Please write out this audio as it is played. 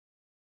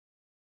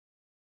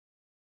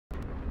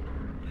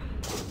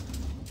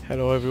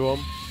Hello everyone,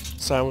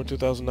 Simon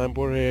 2009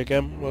 Board here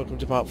again. Welcome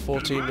to part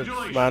 14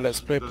 of my Let's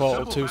Play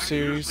Portal 2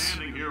 series.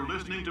 Standing here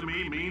listening to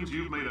me means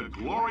you've made a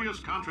glorious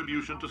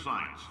contribution to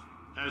science.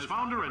 As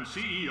founder and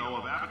CEO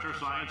of Aperture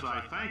Science,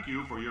 I thank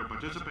you for your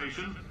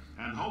participation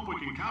and hope we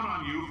can count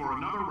on you for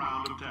another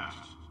round of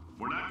tests.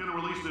 We're not going to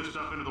release this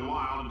stuff into the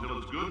wild until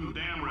it's good and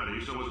damn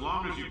ready, so as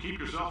long as you keep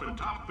yourself in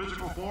top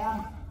physical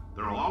form,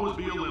 there'll always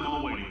be a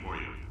limo waiting for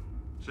you.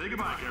 Say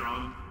goodbye,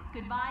 Carolyn.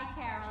 Goodbye,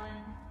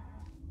 Carolyn.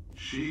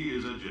 She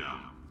is a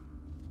gem.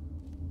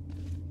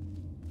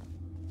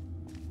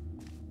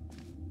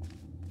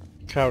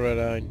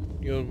 Caroline,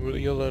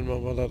 you'll learn more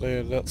about that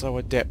later. That's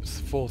our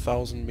depth,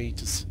 4,000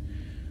 meters.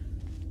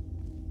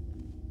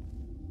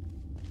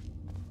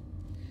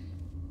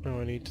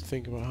 Now I need to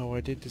think about how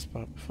I did this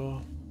part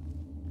before.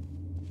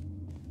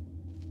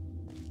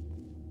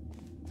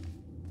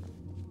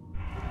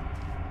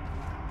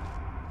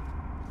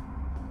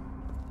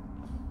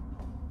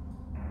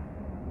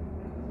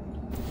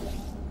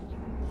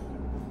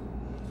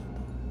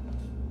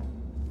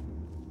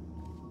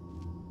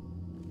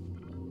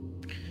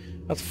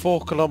 That's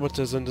 4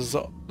 kilometers, and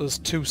there's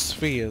 2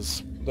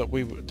 spheres that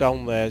we were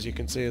down there, as you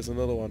can see. There's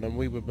another one, and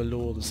we were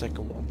below the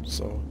second one.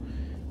 So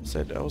I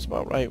said I was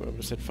about right when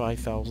we said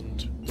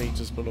 5,000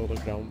 meters below the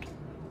ground.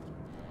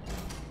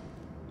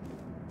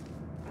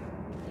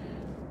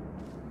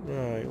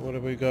 Right, what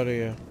have we got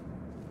here?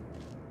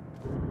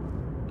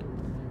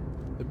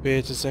 The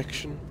beta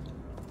section.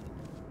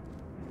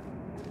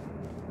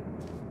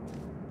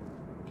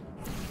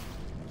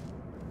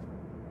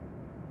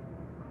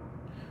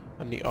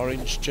 And the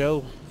orange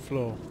gel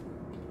floor.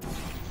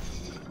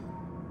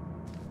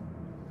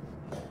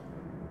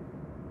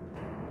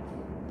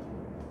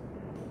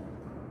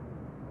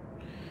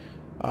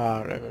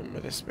 I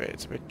remember this bit,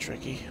 it's a bit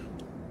tricky.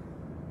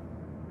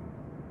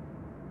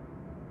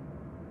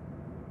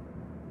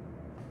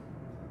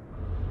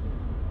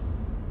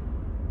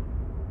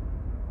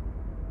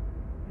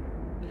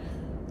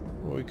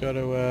 We got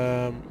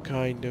to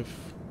kind of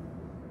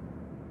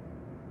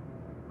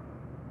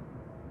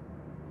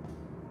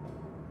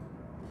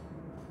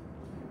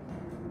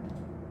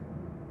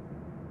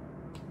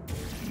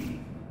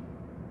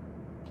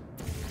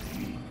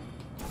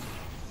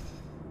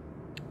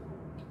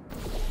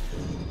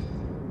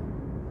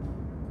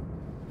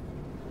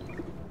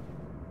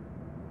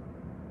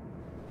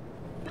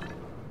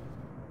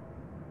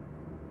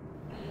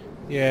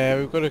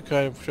we've got to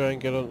kind of try and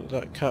get onto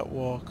that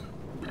catwalk.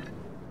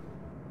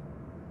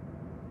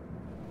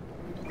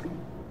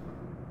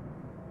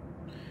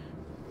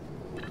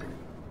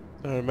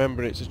 I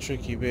remember it's a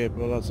tricky bit,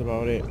 but that's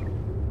about it.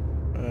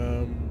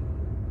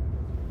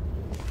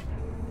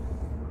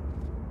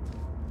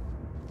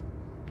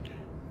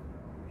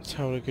 It's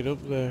how to get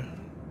up there.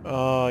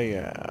 Oh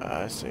yeah,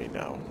 I see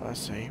now. I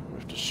see. We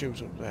have to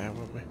shoot up there,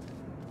 won't we?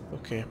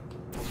 Okay.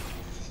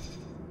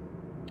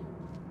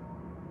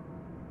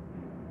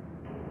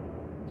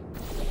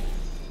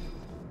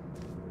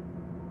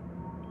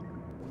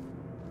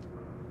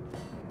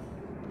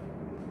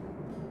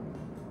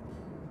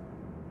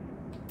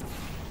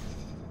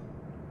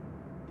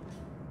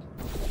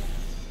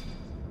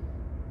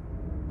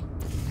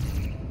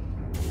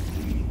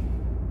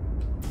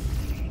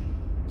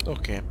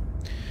 Okay,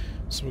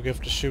 so we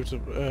have to shoot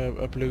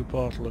a blue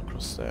portal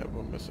across there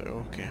when we're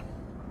through. Okay.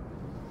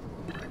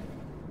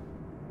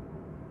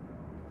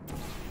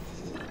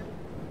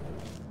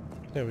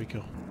 There we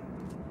go.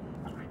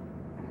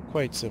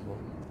 Quite simple.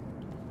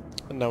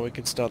 And now we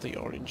can start the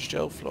orange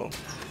gel floor.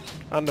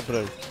 And the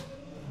blue.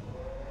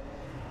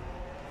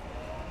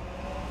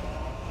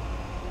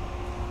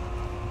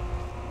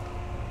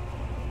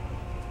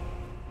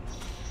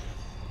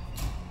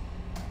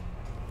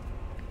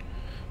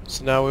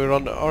 So now we're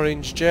on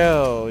orange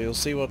gel. You'll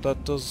see what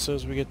that does as soon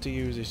as we get to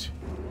use it.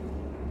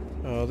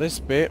 This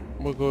bit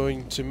we're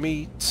going to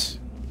meet.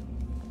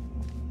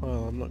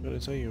 Well, I'm not going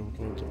to tell you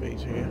we're going to meet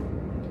here.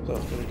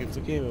 That's going to give the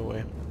game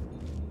away.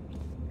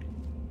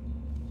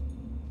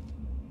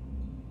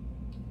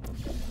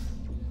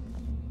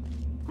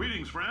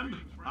 Greetings, friend.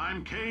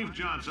 I'm Cave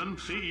Johnson,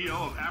 CEO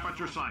of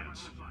Aperture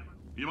Science.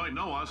 You might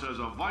know us as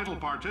a vital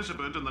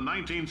participant in the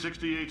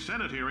 1968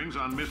 Senate hearings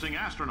on missing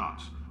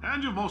astronauts.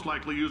 And you've most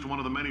likely used one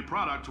of the many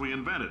products we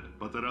invented,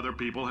 but that other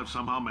people have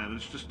somehow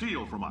managed to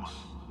steal from us.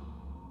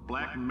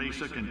 Black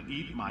Mesa can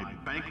eat my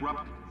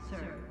bankrupt...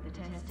 Sir, the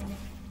testing?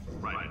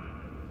 Right.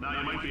 Now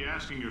you might be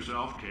asking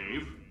yourself,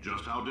 Cave,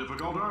 just how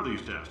difficult are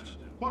these tests?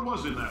 What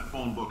was in that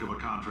phone book of a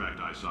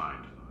contract I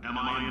signed? Am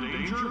I in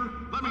danger?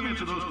 Let me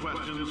answer those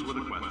questions with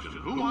a question.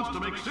 Who wants to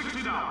make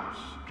 $60?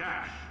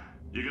 Cash.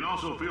 You can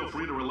also feel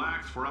free to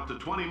relax for up to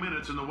 20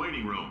 minutes in the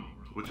waiting room,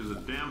 which is a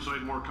damn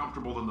sight more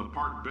comfortable than the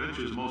park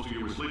benches most of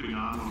you were sleeping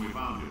on when we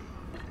found you.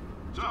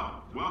 So,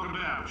 welcome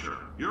to Aperture.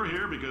 You're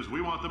here because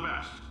we want the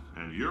best,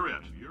 and you're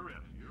it.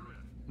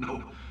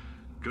 Nope,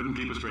 couldn't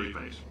keep a straight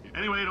face.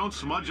 Anyway, don't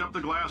smudge up the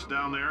glass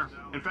down there.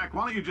 In fact,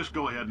 why don't you just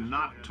go ahead and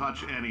not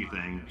touch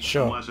anything,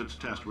 Sure. Unless it's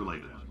test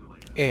related.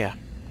 Yeah.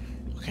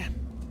 Okay.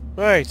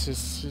 Right,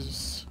 this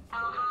is...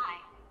 Oh, hi.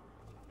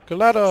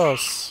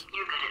 GLaDOS!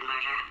 You're good at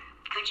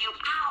Could you,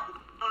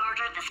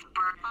 murder this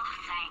bird? Oh,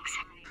 thanks.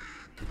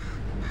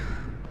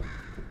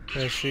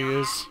 There she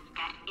is.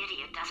 That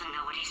idiot doesn't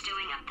know what he's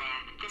doing up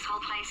there. This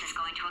whole place is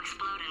going to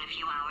explode in a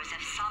few hours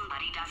if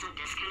somebody doesn't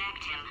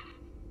disconnect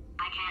him.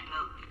 I can't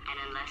move,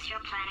 and unless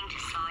you're planning to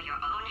saw your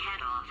own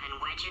head off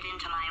and wedge it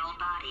into my old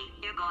body,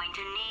 you're going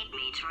to need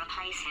me to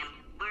replace him.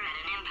 We're at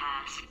an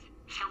impasse.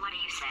 So what do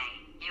you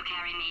say? You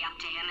carry me up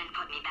to him and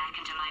put me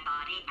back into my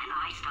body, and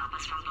I stop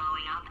us from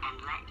blowing up and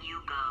let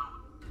you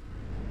go.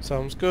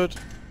 Sounds good.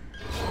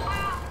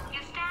 Oh, you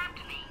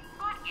stabbed me.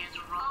 What is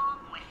wrong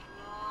with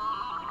you?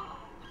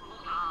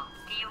 Oh,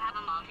 do you have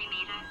a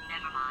multimeter?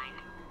 Never mind.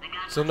 The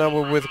gun So now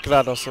we're with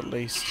GLaDOS at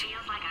least. It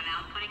feels like I'm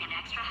outputting an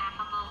extra half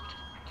a volt.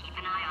 Keep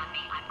an eye on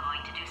me. I'm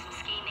going to do some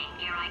scheming.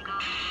 Here I go.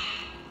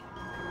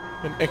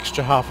 An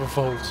extra half a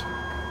volt.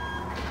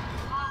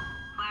 Whoa,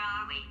 where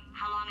are we?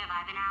 How long have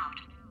I been out?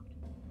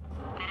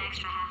 That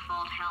extra half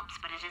volt helps,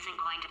 but it isn't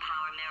going to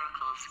power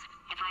miracles.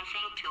 If I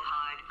think too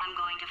hard, I'm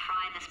going to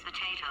fry this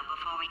potato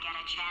before we get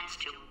a chance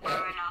to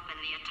burn up in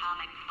the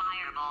atomic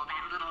fireball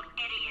that little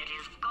idiot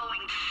is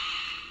going to...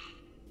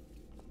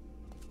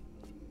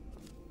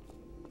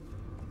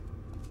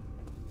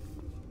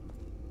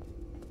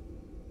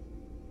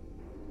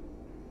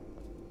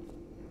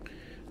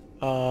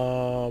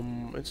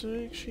 Is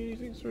there actually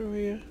anything through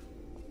here?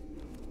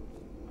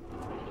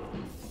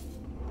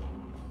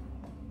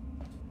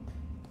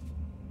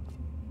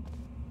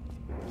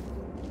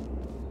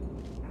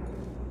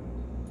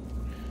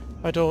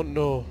 I don't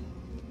know.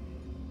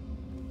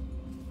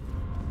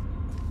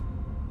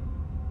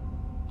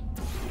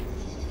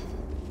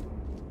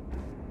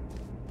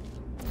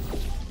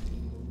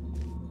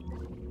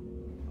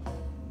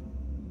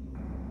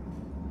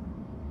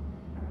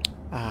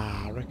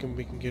 I reckon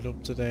we can get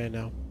up to there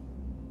now.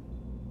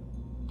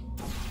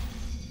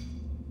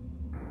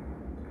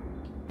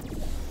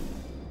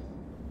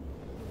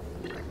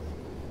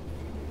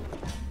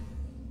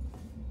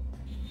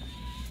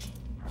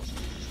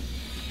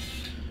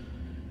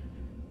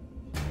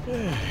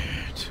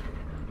 Right.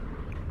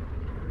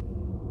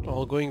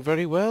 All going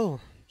very well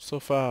so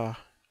far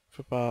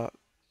for part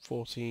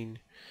 14.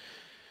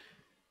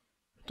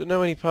 Don't know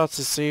how many parts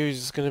this series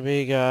is going to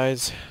be,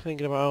 guys.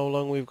 Thinking about how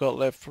long we've got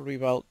left, probably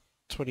about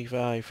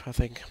 25, I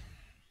think.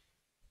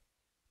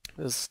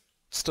 There's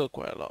still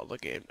quite a lot of the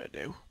game to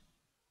do.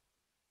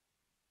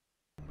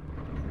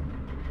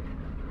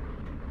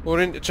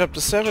 We're into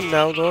chapter 7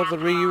 now, though, the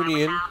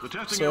reunion. The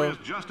testing So area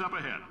is just up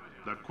ahead.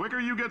 The quicker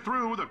you get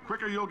through, the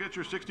quicker you'll get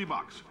your $60.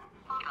 Hold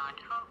on.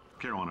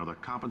 Carolyn, are the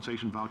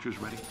compensation vouchers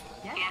ready?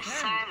 Yes,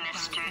 sir,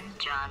 Mr.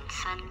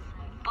 Johnson.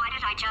 Why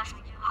did I just...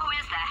 Who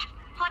is that?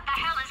 What the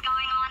hell is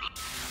going on?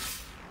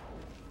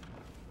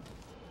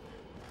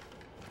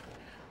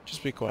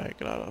 just be quiet,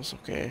 GLaDOS,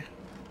 okay?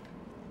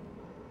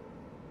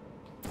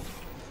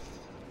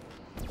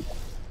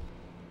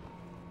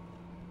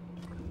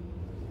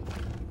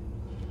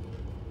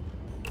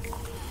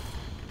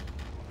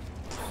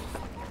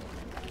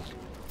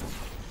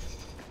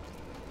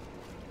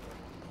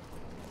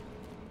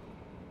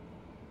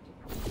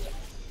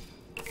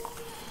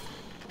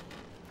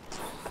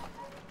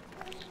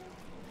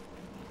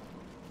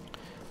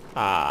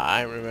 Ah,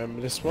 I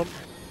remember this one.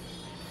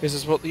 This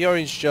is what the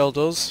orange gel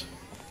does.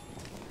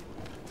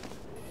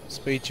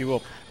 Speed you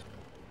up.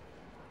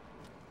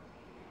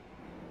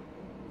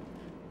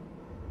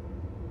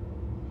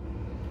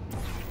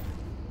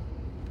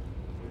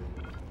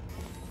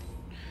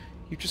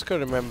 You just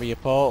gotta remember your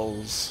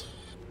portals.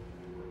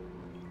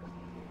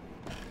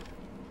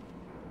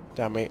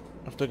 Damn it,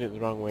 I've done it the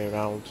wrong way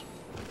around.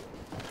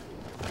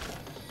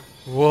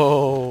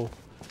 Whoa!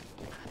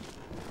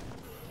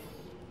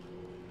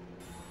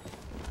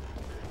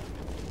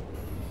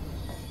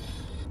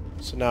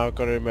 So now I've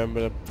got to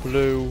remember the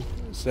blue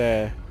is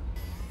there.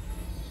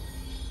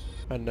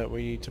 And that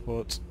we need to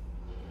put...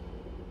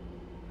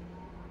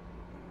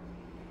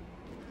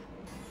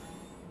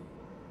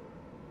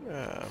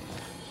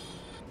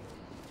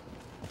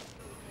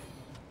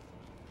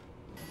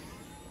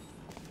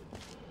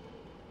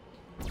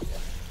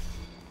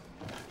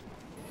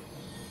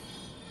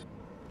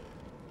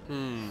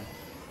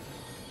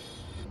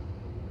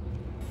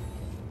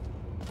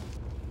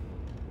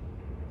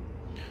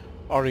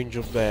 Orange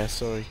up there,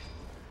 sorry.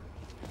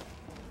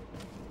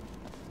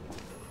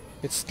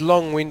 It's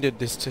long-winded,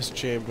 this test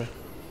chamber.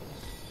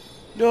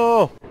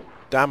 No!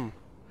 Damn.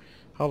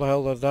 How the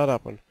hell did that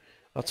happen?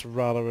 That's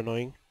rather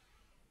annoying.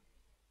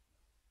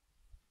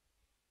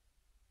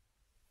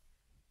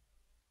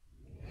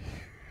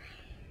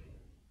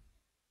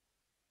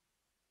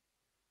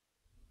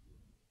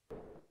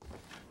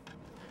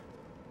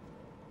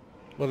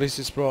 Well, at least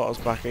it's brought us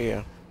back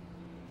here.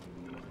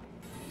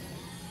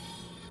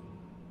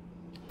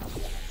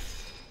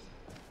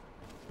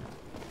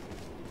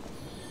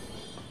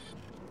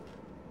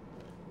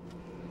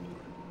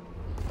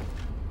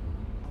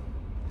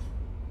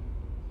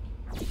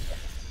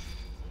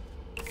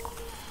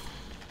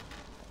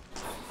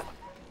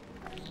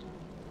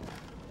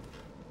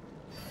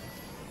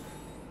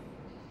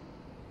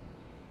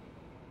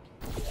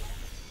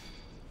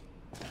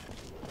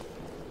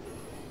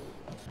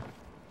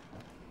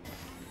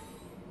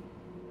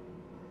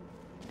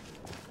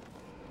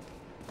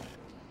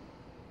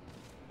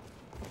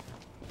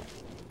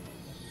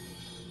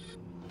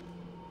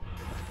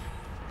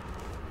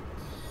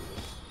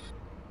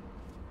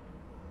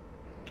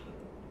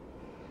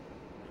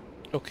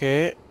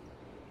 Okay.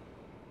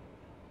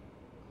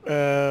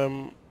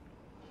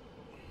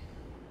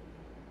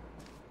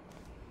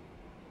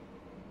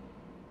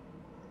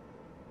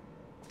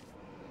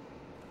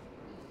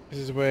 This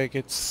is where it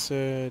gets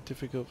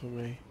difficult for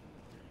me.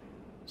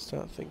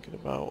 Start thinking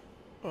about...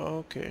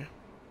 Okay.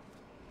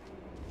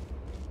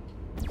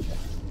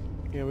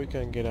 Yeah, we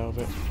can get out of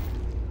it.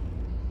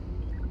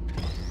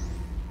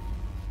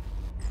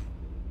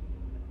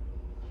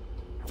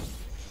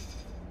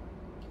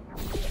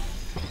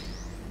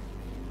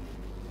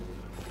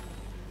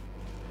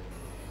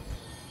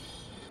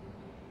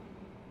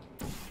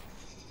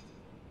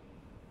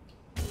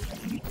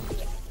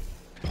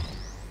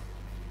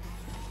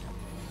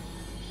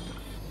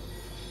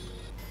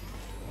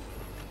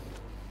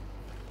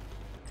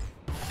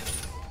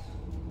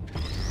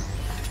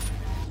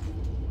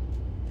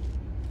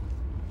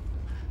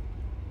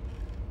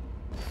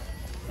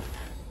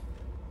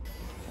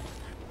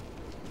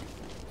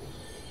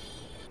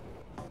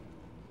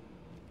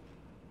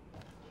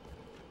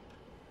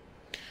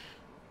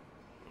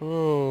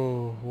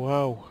 Oh,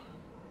 wow.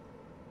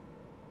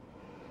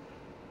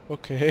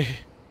 Okay.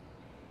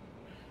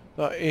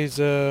 That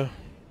is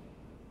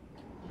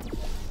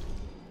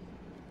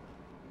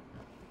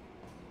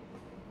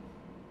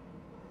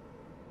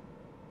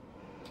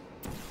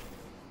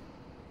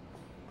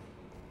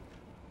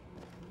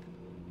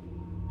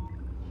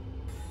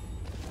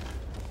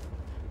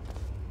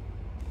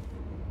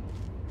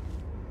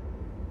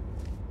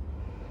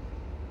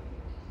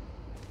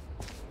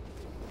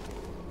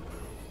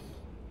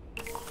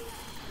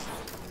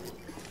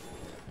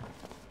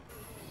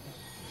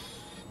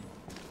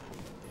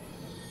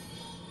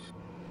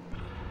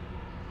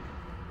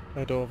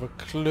I don't have a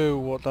clue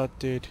what that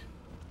did.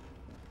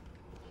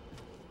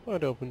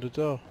 I'd opened the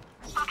door.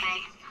 Okay,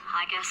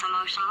 I guess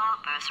emotional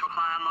outbursts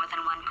require more than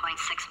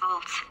 1.6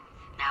 volts.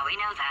 Now we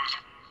know that.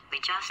 We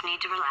just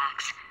need to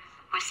relax.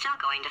 We're still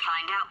going to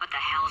find out what the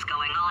hell's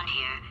going on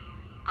here,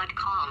 but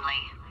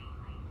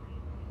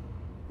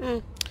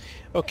calmly.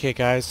 Okay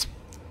guys,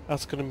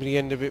 that's going to be the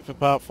end of it for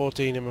part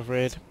 14, I'm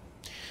afraid.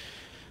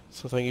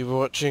 So thank you for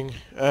watching,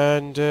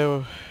 and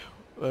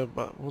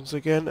once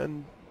again,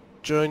 and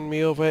join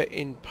me over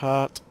in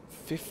part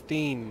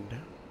 15.